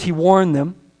words, he warned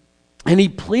them, and he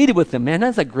pleaded with them. Man,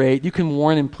 that's not great. You can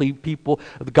warn and plead people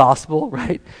of the gospel,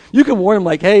 right? You can warn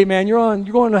them hey, man, you're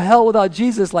going to hell without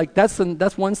Jesus.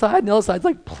 That's one side, and the other side's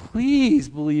please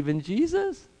believe in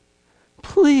Jesus.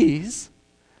 Please.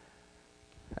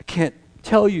 I can't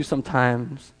tell you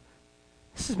sometimes,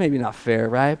 this is maybe not fair,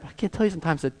 right? But I can't tell you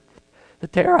sometimes that the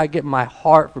terror I get in my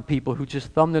heart for people who just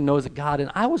thumb their nose at God,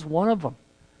 and I was one of them.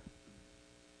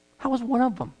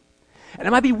 And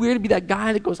it might be weird to be that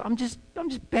guy that goes, I'm just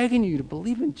begging you to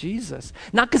believe in Jesus.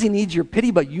 Not because he needs your pity,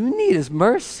 but you need his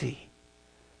mercy.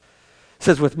 It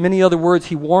says, with many other words,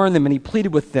 he warned them and he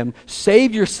pleaded with them,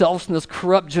 save yourselves from this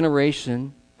corrupt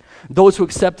generation. Those who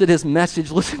accepted his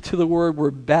message, listened to the word, were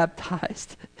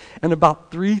baptized, and about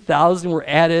 3,000 were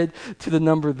added to the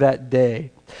number that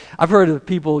day. I've heard of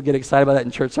people get excited about that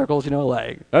in church circles,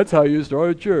 like, that's how you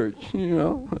start a church,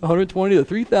 120 to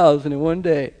 3,000 in one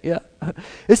day. Yeah,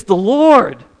 it's the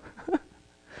Lord.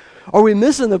 Are we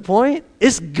missing the point?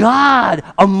 It's God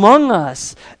among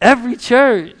us, every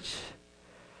church.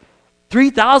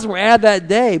 3,000 were added that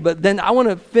day, but then I want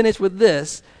to finish with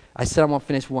this. I said I'm going to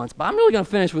finish once, but I'm really going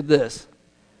to finish with this.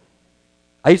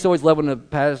 I used to always love when the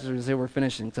pastors say we're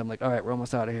finishing, so I'm like, all right, we're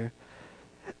almost out of here.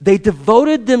 They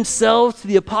devoted themselves to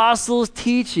the apostles'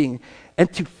 teaching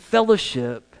and to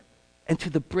fellowship and to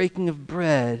the breaking of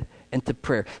bread and to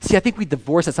prayer. See, I think we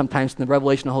divorce it sometimes from the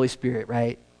revelation of the Holy Spirit,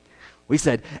 right? We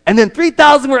said, and then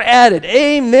 3,000 were added,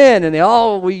 amen,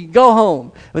 and we go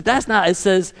home. But that's not, it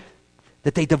says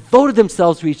that they devoted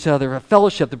themselves to each other, a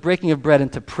fellowship, the breaking of bread,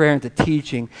 and to prayer and to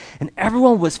teaching. And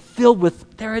everyone was filled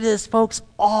with, there it is, folks,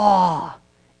 awe.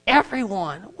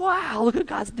 Everyone. Wow, look what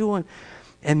God's doing.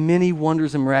 And many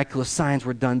wonders and miraculous signs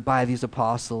were done by these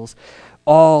apostles.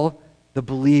 All the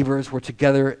believers were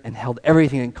together and held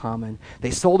everything in common.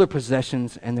 They sold their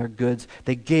possessions and their goods.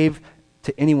 They gave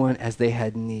to anyone as they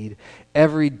had need.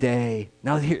 Every day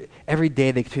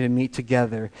they continued to meet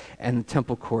together in the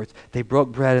temple courts. They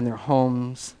broke bread in their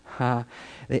homes.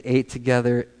 They ate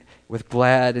together with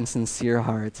glad and sincere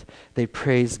hearts. They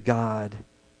praised God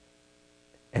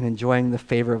and enjoying the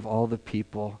favor of all the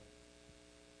people.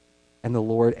 And the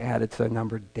Lord added to their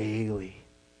number daily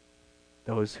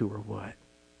those who were what?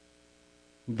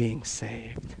 Being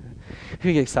saved. If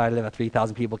you get excited about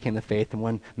 3,000 people came to faith in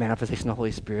one manifestation of the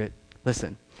Holy Spirit,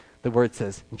 listen, the word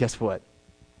says, and guess what?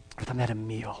 Every time they had a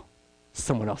meal,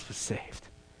 someone else was saved.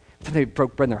 Every time they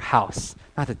broke bread in their house,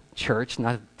 not the church,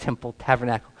 not the temple,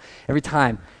 tabernacle. Every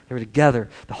time they were together,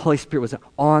 the Holy Spirit was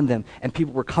on them, and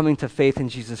people were coming to faith in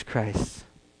Jesus Christ.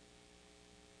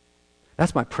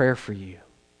 That's my prayer for you.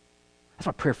 That's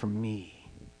my prayer for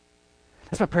me.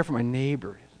 That's my prayer for my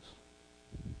neighbors.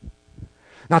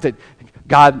 Not that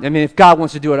God, if God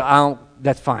wants to do it,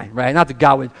 that's fine, right? Not that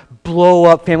God would blow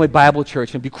up Family Bible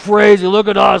Church and be crazy, look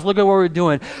at us, look at what we're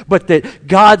doing, but that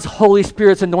God's Holy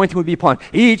Spirit's anointing would be upon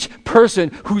each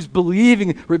person who's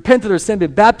believing, repent of their sin, be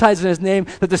baptized in His name,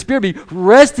 that the Spirit be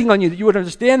resting on you, that you would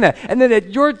understand that. And then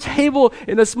at your table,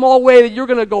 in a small way, that you're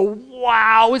going to go,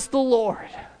 wow, it's the Lord.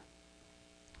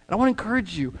 And I want to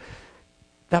encourage you,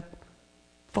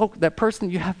 that person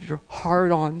you have your heart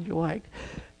on, you're like,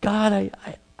 God,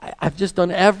 I've just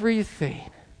done everything.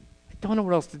 I don't know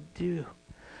what else to do.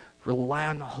 Rely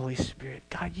on the Holy Spirit.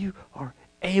 God, you are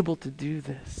able to do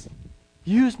this.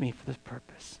 Use me for this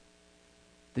purpose,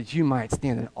 that you might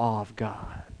stand in awe of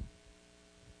God.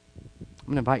 I'm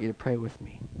going to invite you to pray with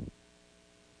me.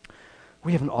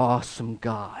 We have an awesome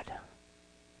God.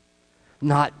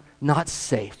 Not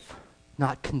safe,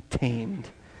 not contained,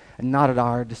 and not at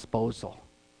our disposal.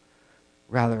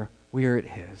 Rather, we are at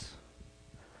His.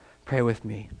 Pray with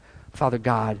me. Father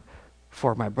God,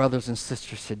 for my brothers and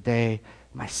sisters today,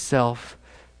 myself,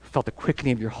 felt the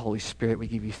quickening of your Holy Spirit, we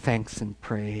give you thanks and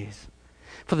praise.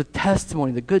 For the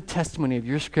testimony, the good testimony of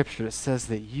your scripture that says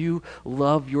that you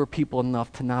love your people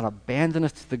enough to not abandon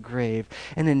us to the grave,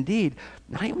 and indeed,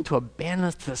 not even to abandon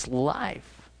us to this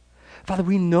life. Father,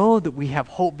 we know that we have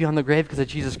hope beyond the grave because of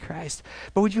Jesus Christ,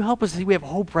 but would you help us see we have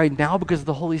hope right now because of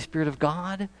the Holy Spirit of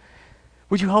God?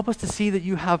 Would you help us to see that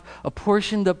you have the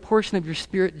portion of your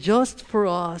Spirit just for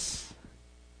us?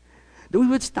 That we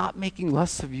would stop making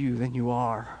less of you than you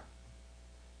are.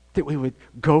 That we would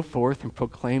go forth and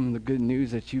proclaim the good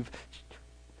news that you've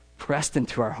pressed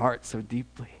into our hearts so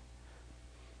deeply.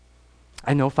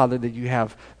 I know, Father, that you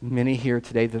have many here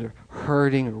today that are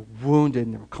hurting or wounded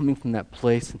and they're coming from that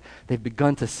place and they've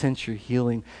begun to sense your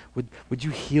healing. Would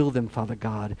you heal them, Father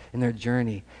God, in their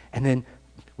journey? And then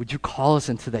would you call us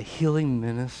into the healing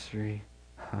ministry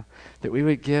that we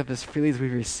would give as freely as we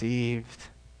received?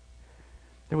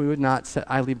 That we would not sit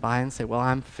idly by and say, well,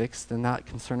 I'm fixed, and not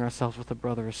concern ourselves with a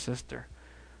brother or sister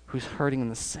who's hurting in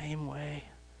the same way.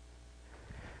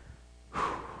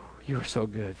 You are so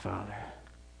good, Father.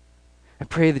 I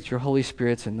pray that your Holy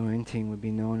Spirit's anointing would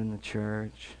be known in the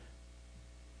church.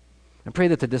 I pray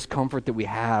that the discomfort that we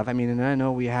have, and I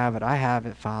know we have it, I have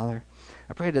it, Father.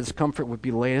 I pray that discomfort would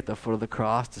be laid at the foot of the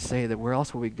cross to say that where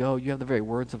else will we go? You have the very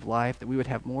words of life, that we would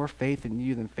have more faith in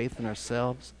you than faith in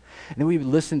ourselves, and that we would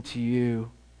listen to you.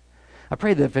 I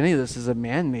pray that if any of this is a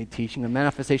man-made teaching, a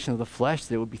manifestation of the flesh,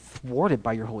 that it would be thwarted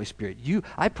by your Holy Spirit.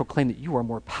 I proclaim that you are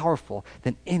more powerful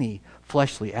than any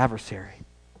fleshly adversary.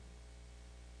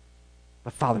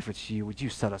 But Father, if it's you, would you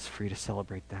set us free to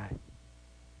celebrate that?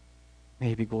 May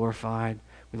you be glorified.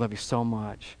 We love you so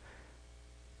much.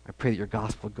 I pray that your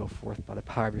gospel would go forth by the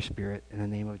power of your Spirit in the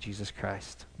name of Jesus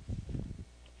Christ.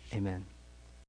 Amen.